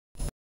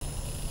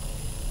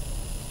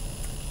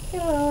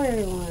Hello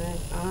everyone,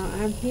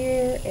 I'm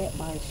here at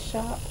my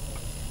shop,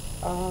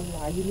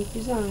 La Unique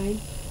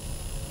Design,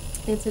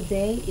 and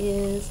today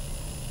is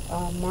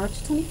March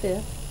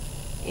 25th,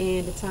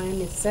 and the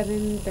time is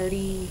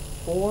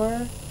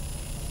 7:34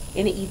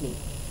 in the evening.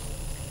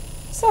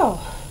 So,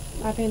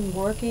 I've been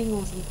working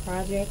on some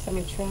projects. I've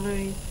been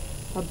trying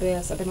my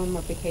best. I've been on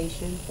my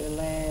vacation for the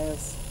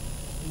last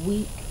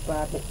week, but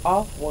I've been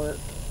off work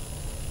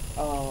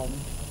um,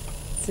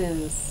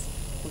 since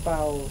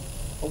about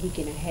a week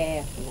and a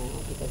half now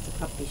because the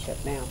company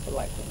shut down for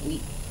like a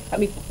week. I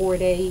mean, for 4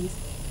 days,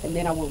 and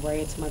then I went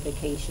right into my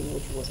vacation,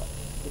 which was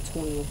the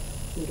 20th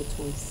through the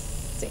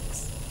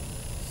 26th,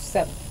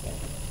 7th. Yeah.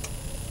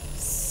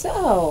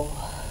 So,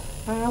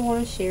 I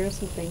want to share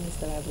some things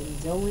that I've been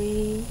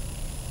doing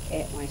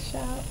at my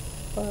shop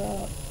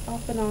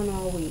off and on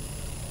all week.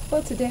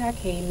 But today I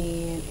came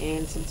in,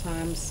 and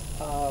sometimes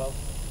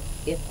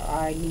if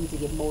I need to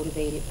get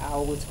motivated, I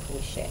always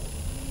crochet.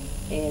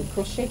 And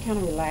crochet kind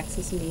of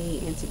relaxes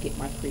me and to get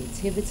my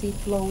creativity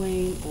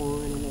flowing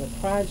on another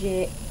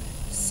project.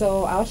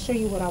 So I'll show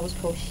you what I was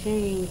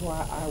crocheting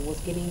while I was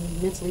getting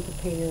mentally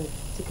prepared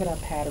to cut out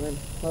pattern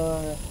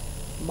for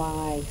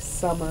my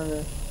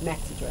summer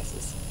maxi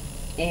dresses.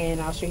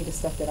 And I'll show you the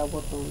stuff that I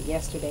worked on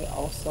yesterday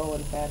also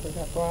in fabric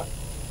I brought.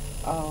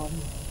 Um,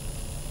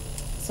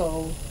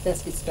 so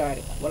let's get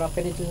started. What I'm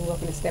going to do, I'm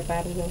going to step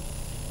out of the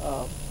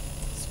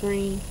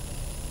screen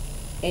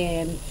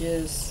and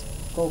just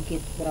go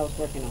get what I was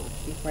working on.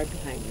 Be right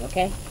behind me,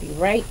 okay? Be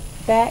right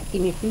back.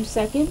 Give me a few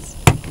seconds.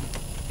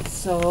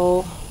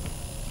 So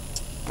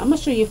I'm gonna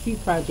show you a few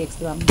projects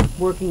that I'm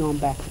working on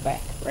back to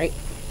back, right?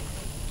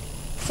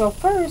 So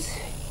first,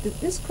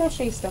 this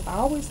crochet stuff, I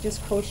always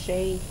just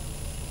crochet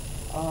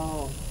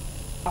all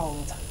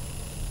the time.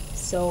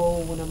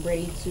 So when I'm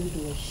ready to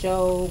do a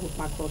show with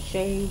my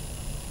crochet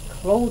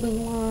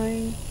clothing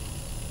line,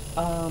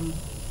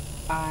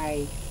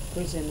 I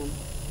present them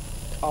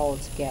all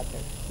together.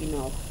 You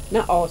know,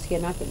 not all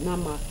together, not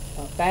my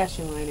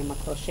fashion line and my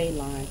crochet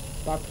line,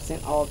 but I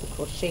present all the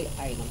crochet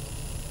items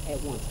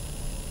at once.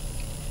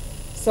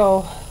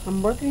 So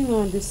I'm working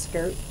on this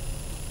skirt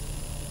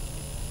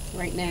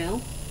right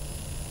now.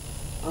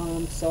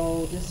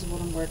 So this is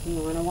what I'm working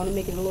on. I want to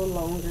make it a little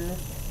longer.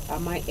 I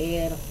might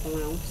add a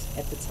flounce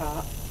at the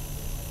top.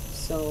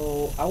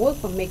 So I was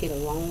gonna make it a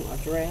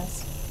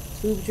dress,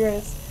 tube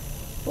dress,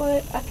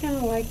 but I kind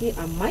of like it.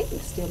 I might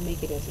still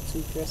make it as a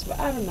tube dress, but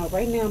I don't know.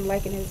 Right now I'm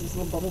liking it as this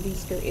little bumblebee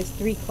skirt. It's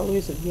 3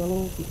 colors of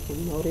yellow, if you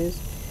can notice.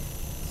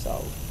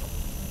 So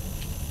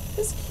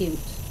it's cute.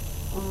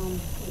 Let me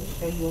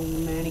show you on the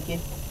mannequin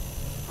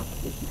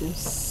if you can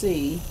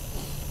see.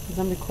 Because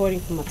I'm recording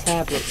from my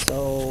tablet,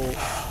 so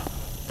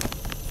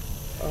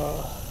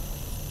I'm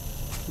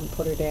gonna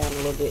put her down a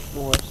little bit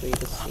more so you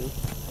can see.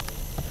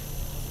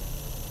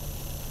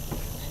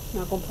 I'm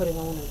not gonna put it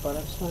on her, but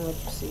I just want to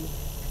let you see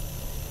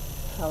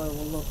how it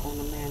will look on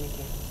the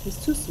mannequin. It's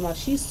too small.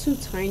 She's too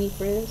tiny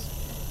for this,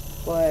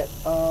 but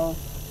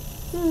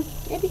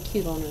it'd be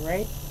cute on her,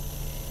 right?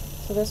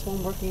 So that's why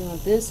I'm working on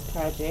this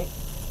project.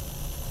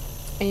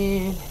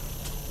 And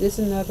this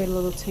is another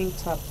little tank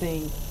top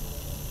thing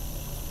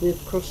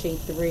with crochet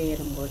thread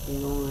I'm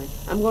working on.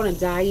 I'm gonna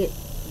dye it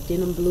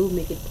denim blue,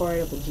 make it part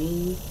of a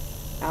jean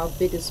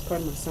outfit. This is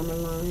part of my summer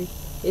line.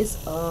 It's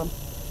a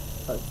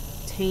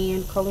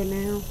tan color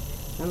now.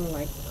 I don't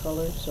like the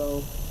color,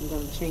 so I'm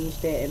going to change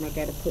that, and I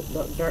got to put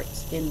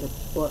darts in the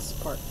bust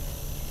part.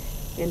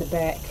 In the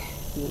back,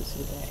 you want to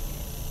see the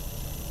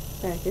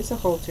back. It's a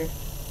halter.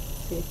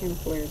 See, it kind of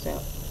flares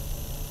out.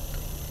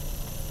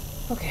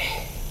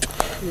 Okay,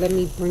 let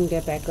me bring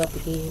that back up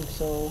again.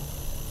 So,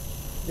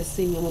 just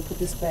see me, I'm going to put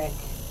this back.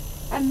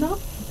 I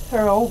knocked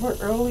her over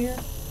earlier,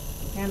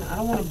 and I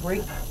don't want to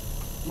break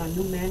my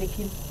new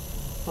mannequin.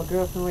 My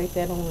girlfriend right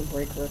there, I don't want to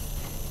break her.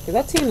 Because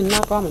I tend to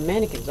knock all my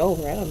mannequins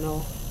over. I don't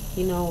know,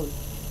 and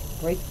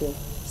break the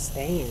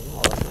stand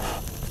or,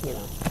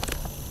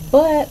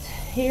 But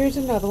here's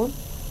another one.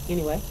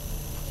 Anyway,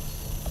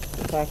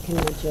 if I can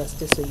adjust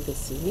this so you can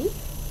see me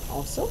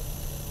also.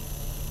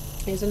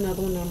 Here's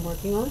another one I'm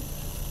working on.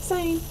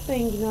 Same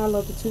thing, I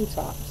love the two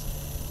tops.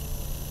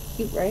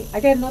 Cute, right? I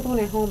got another one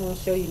at home I'll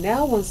show you.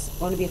 Now one's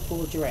going to be a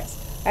full dress.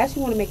 I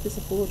actually want to make this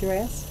a full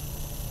dress.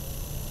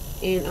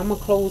 And I'm going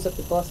to close up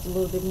the bust a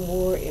little bit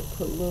more and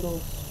put little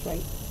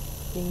stripe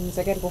things.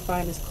 I got to go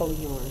find this color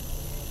yarn.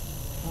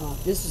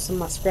 This is some of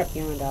my scrap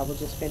yarn that I was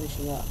just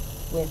finishing up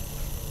with.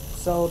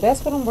 So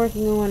that's what I'm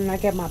working on. And I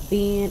got my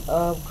bin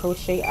of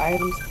crochet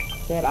items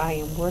that I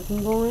am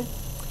working on.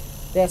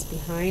 That's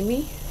behind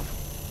me.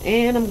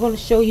 And I'm going to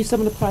show you some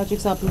of the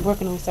projects I've been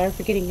working on. Sorry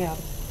for getting out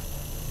of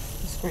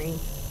the screen.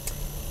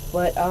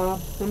 But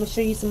I'm going to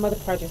show you some other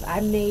projects.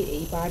 I made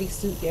a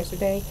bodysuit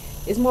yesterday.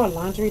 It's more a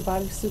lingerie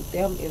bodysuit.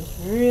 It was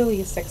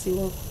really a sexy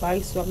little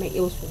bodysuit I made.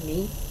 It was for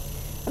me.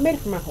 I made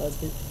it for my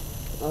husband.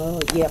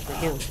 Yeah, for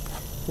him.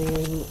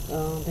 And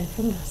then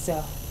for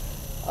myself.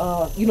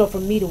 For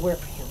me to wear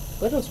for him.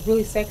 But it was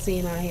really sexy,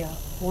 and I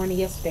wore it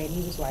yesterday, and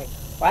he was like,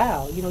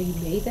 wow, you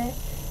made that?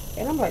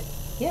 And I'm like,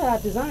 yeah,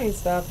 I design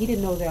stuff. He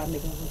didn't know that I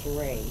make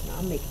lingerie. You know,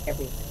 I make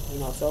everything, you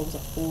know, so it was a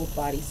full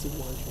bodysuit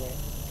lingerie.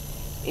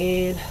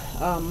 And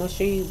I'm going to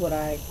show you what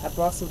I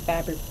brought some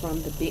fabric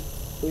from the big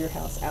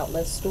warehouse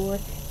outlet store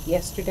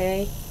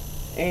yesterday.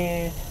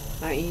 And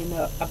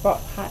I bought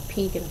hot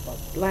pink and I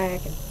bought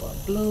black and I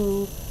bought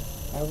blue.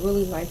 I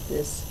really like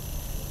this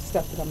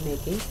stuff that I'm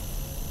making.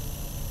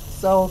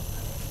 So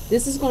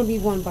this is going to be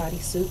one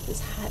bodysuit. It's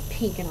hot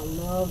pink and I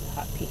love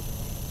hot pink.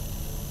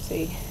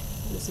 See,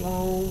 it's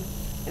long.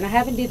 And I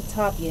haven't did the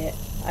top yet.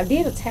 I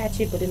did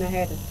attach it, but then I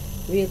had to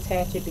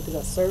reattach it because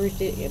I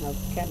serged it and I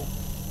kind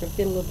of ripped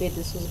it a little bit.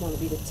 This was going to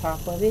be the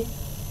top of it.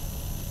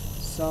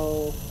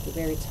 So the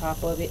very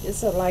top of it.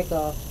 It's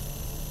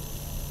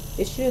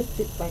it should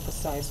fit like a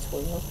size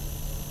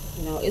 12.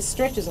 You know, it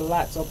stretches a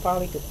lot, so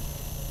probably could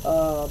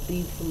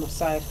be from a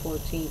size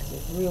 14 because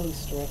it really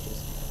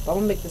stretches. But I'm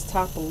going to make this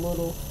top a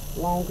little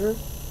longer.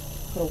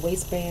 Put a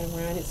waistband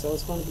around it, so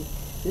it's going to be,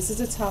 this is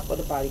the top of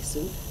the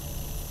bodysuit.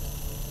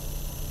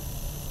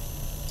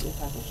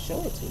 If I can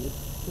show it to you.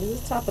 This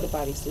is the top of the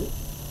bodysuit.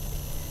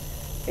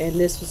 And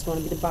this was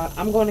going to be the bottom.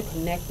 I'm going to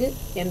connect it,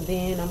 and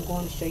then I'm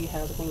going to show you how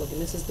it's going to look. And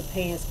this is the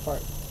pants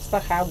part. It's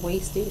like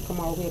high-waisted. It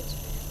come all the way up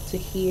to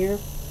here,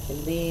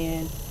 and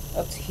then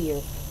up to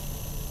here.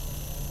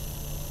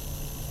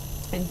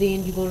 And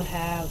then you're going to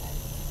have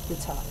the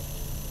top.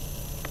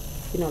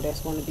 You know,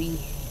 that's going to be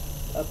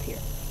up here.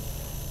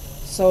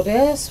 So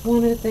that's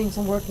one of the things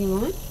I'm working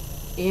on.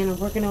 And I'm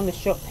working on the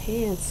short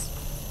pants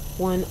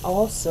one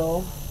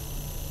also.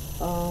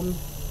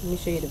 Let me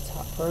show you the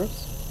top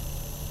first.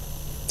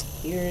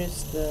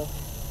 Here's the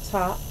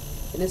top,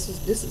 and this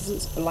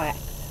is black.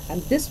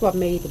 And this is what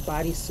made the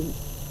bodysuit,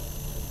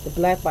 the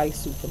black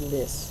bodysuit from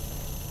this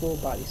full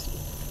bodysuit.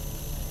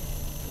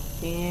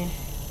 And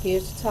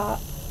here's the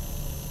top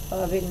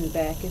of it, and the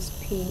back is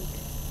pink.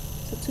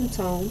 It's a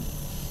two-tone,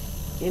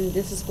 and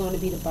this is going to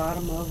be the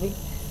bottom of it,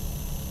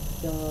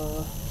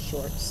 the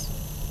shorts.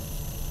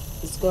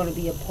 It's going to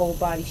be a pole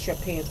body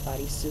short pants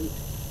bodysuit.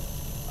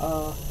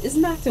 It's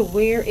not to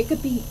wear. It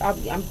could be.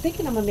 I'm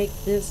thinking I'm gonna make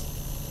this.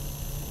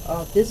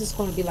 This is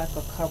going to be like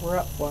a cover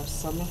up for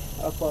summer,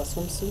 for a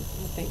swimsuit.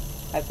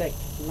 I think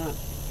not.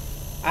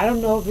 I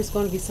don't know if it's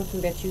going to be something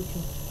that you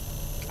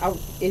can.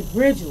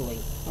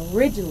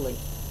 Originally,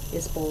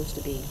 it's supposed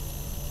to be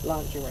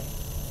lingerie.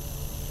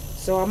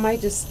 So I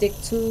might just stick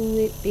to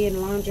it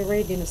being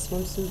lingerie, then a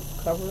swimsuit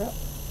cover up.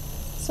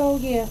 So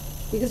yeah,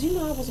 because you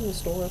know I was in the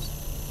stores,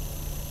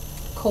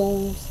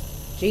 Kohl's,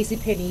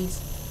 JCPenney's,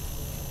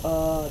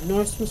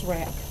 Nordstrom's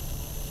Rack,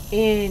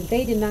 and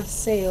they did not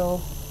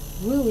sell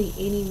really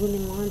any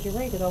women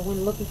lingerie because I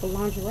went looking for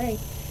lingerie,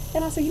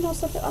 and I said, you know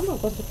something, I'm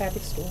gonna go to the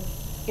fabric store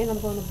and I'm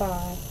gonna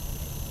buy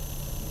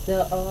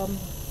the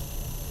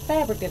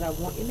fabric that I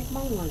want and make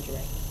my own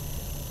lingerie.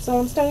 So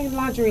I'm starting the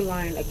lingerie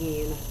line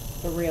again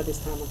for real this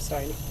time. I'm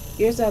starting.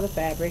 Here's the other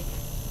fabric,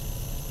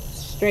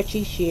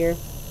 stretchy sheer.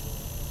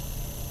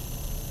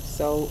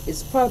 So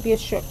it's probably a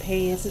short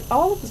pants.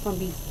 All of it's gonna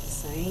be the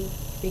same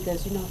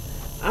because you know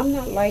I'm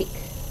not like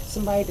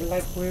somebody that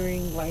like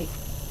wearing like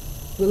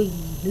really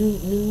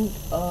nude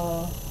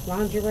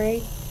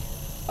lingerie.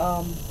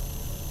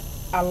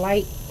 I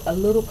like a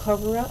little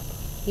cover up,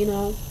 you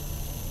know,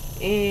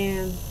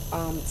 and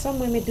some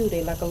women do.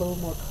 They like a little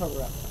more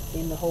cover up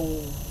in the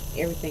whole,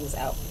 everything's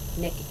out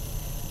naked,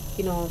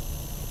 you know,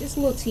 just a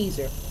little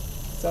teaser.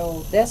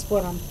 So that's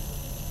what I'm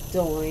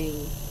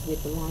doing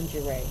with the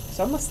lingerie.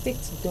 So I'm gonna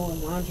stick to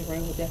doing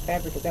lingerie with that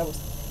fabric because that was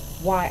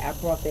why I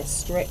brought that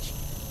stretch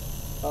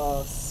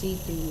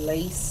see-through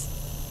lace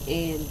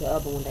and the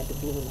other one, that the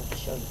blue one I can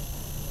show you.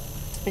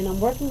 And I'm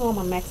working on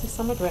my maxi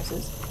summer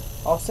dresses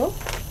also.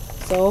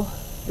 So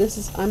this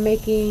is, I'm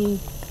making,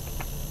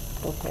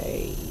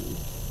 okay,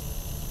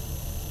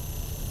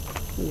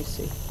 let me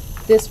see,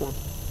 this one.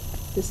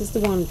 This is the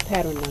one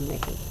pattern I'm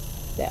making.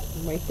 That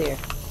one right there.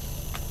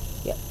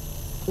 Yep,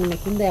 I'm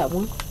making that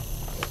one.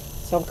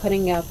 So I'm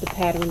cutting out the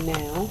pattern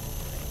now.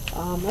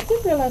 I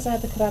didn't realize I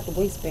had to cut out the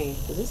waistband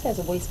because this has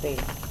a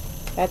waistband.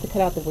 I have to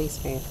cut out the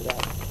waistband for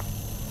that.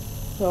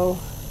 So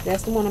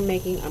that's the one I'm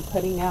making. I'm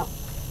cutting out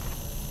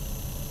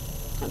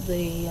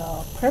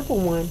the purple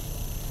one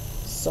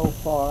so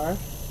far,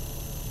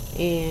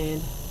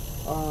 and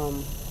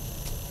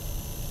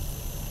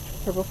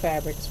purple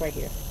fabric is right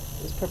here.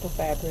 This purple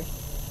fabric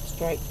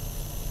stripe.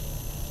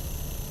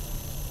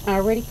 I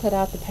already cut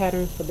out the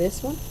pattern for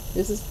this one.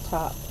 This is the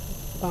top.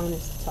 Bone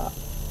is the top,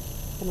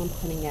 and I'm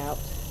cutting out.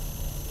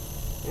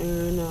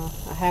 And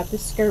I have the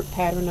skirt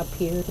pattern up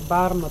here at the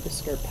bottom of the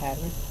skirt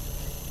pattern.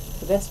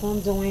 So that's what I'm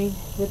doing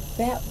with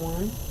that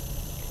one.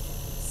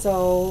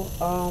 So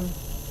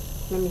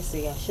let me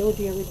see, I showed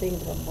you everything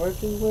that I'm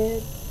working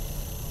with.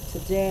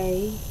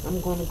 Today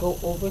I'm going to go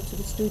over to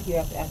the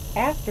studio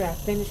after I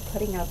finish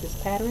cutting out this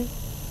pattern.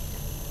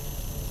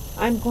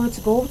 I'm going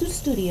to go over to the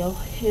studio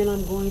and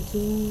I'm going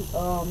to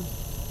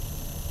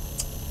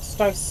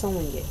start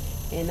sewing it,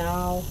 and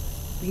I'll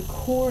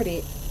record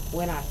it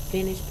when I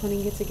finish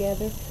putting it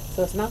together.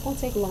 So it's not going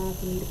to take long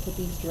for me to put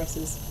these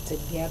dresses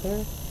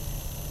together,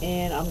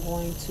 and I'm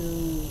going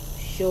to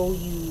show show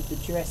you the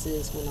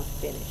dresses when I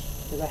finish,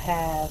 because I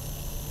have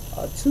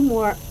 2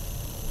 more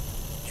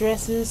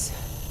dresses.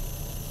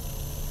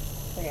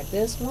 I got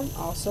this one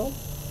also.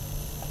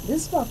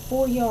 This is about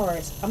 4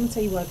 yards. I'm gonna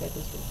tell you what I got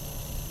this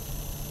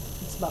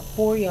one. It's about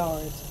 4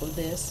 yards of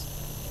this.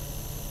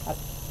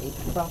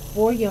 About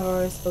 4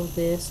 yards of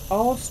this,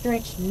 all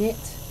stretch knit,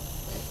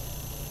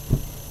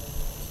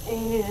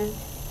 and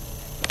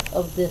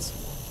of this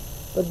one.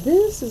 But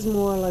this is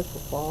more like for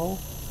fall.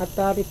 I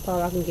thought it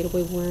probably I can get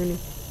away wearing it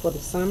for the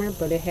summer,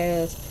 but it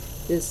has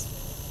this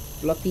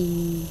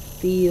fluffy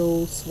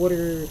feel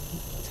sweater,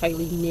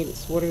 tightly knitted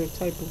sweater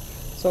type of.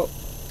 So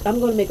I'm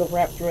going to make a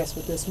wrap dress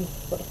with this one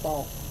for the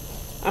fall.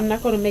 I'm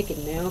not going to make it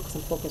now because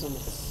I'm focused on the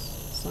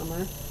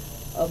summer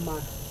of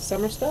my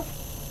summer stuff.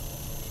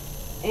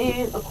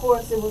 And of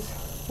course it was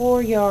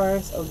 4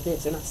 yards of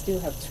this, and I still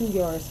have 2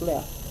 yards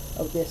left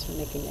of this for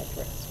making that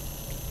dress.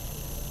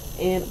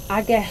 And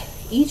I got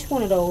each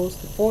one of those,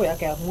 the 4, I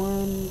got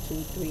 1, 2,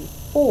 3,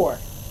 4.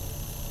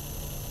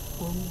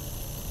 1, 2,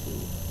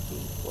 3,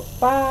 4,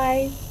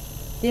 5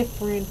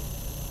 different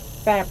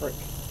fabric.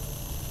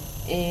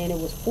 And it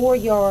was 4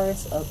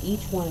 yards of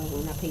each one of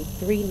them. I paid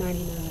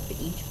 $3.99 for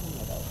each one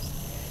of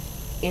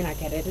those. And I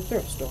got it at the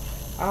thrift store.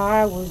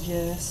 I was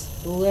just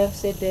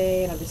blessed that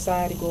day, and I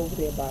decided to go over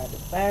there and buy the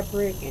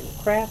fabric and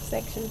the craft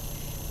section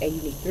at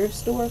Unique Thrift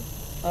Store.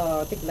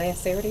 I think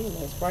last Saturday,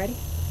 last Friday.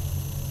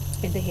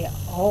 And they had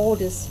all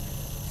this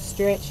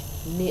stretch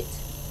knit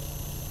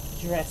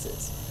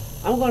dresses.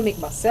 I'm going to make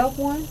myself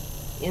one,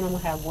 and I'm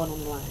going to have one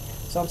online.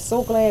 So I'm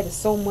so glad there's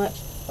so much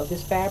of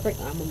this fabric.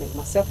 I'm going to make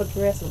myself a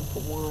dress, and I'm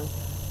going to put one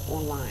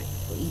online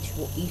for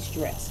each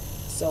dress.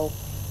 So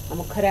I'm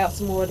going to cut out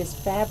some more of this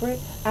fabric.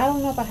 I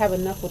don't know if I have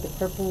enough with the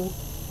purple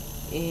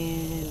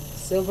and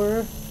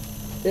silver,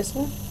 this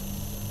one,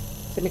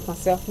 to make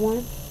myself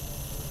one,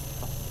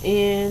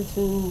 and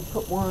to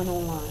put one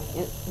online.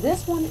 And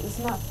this one is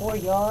not 4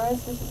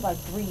 yards. This is like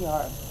 3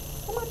 yards.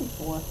 It might be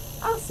 4.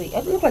 I'll see.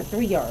 It looks like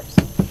 3 yards.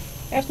 It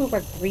actually looks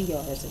like 3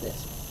 yards of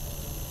this.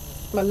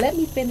 But let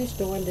me finish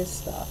doing this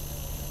stuff,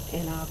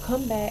 and I'll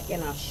come back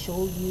and I'll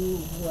show you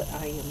what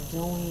I am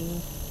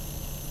doing,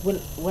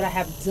 what I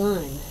have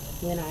done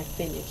when I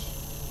finish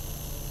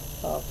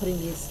putting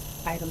these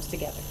items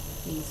together,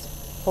 these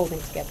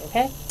holding together.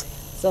 Okay,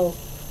 so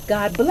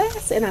God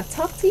bless, and I'll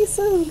talk to you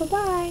soon. Bye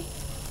bye.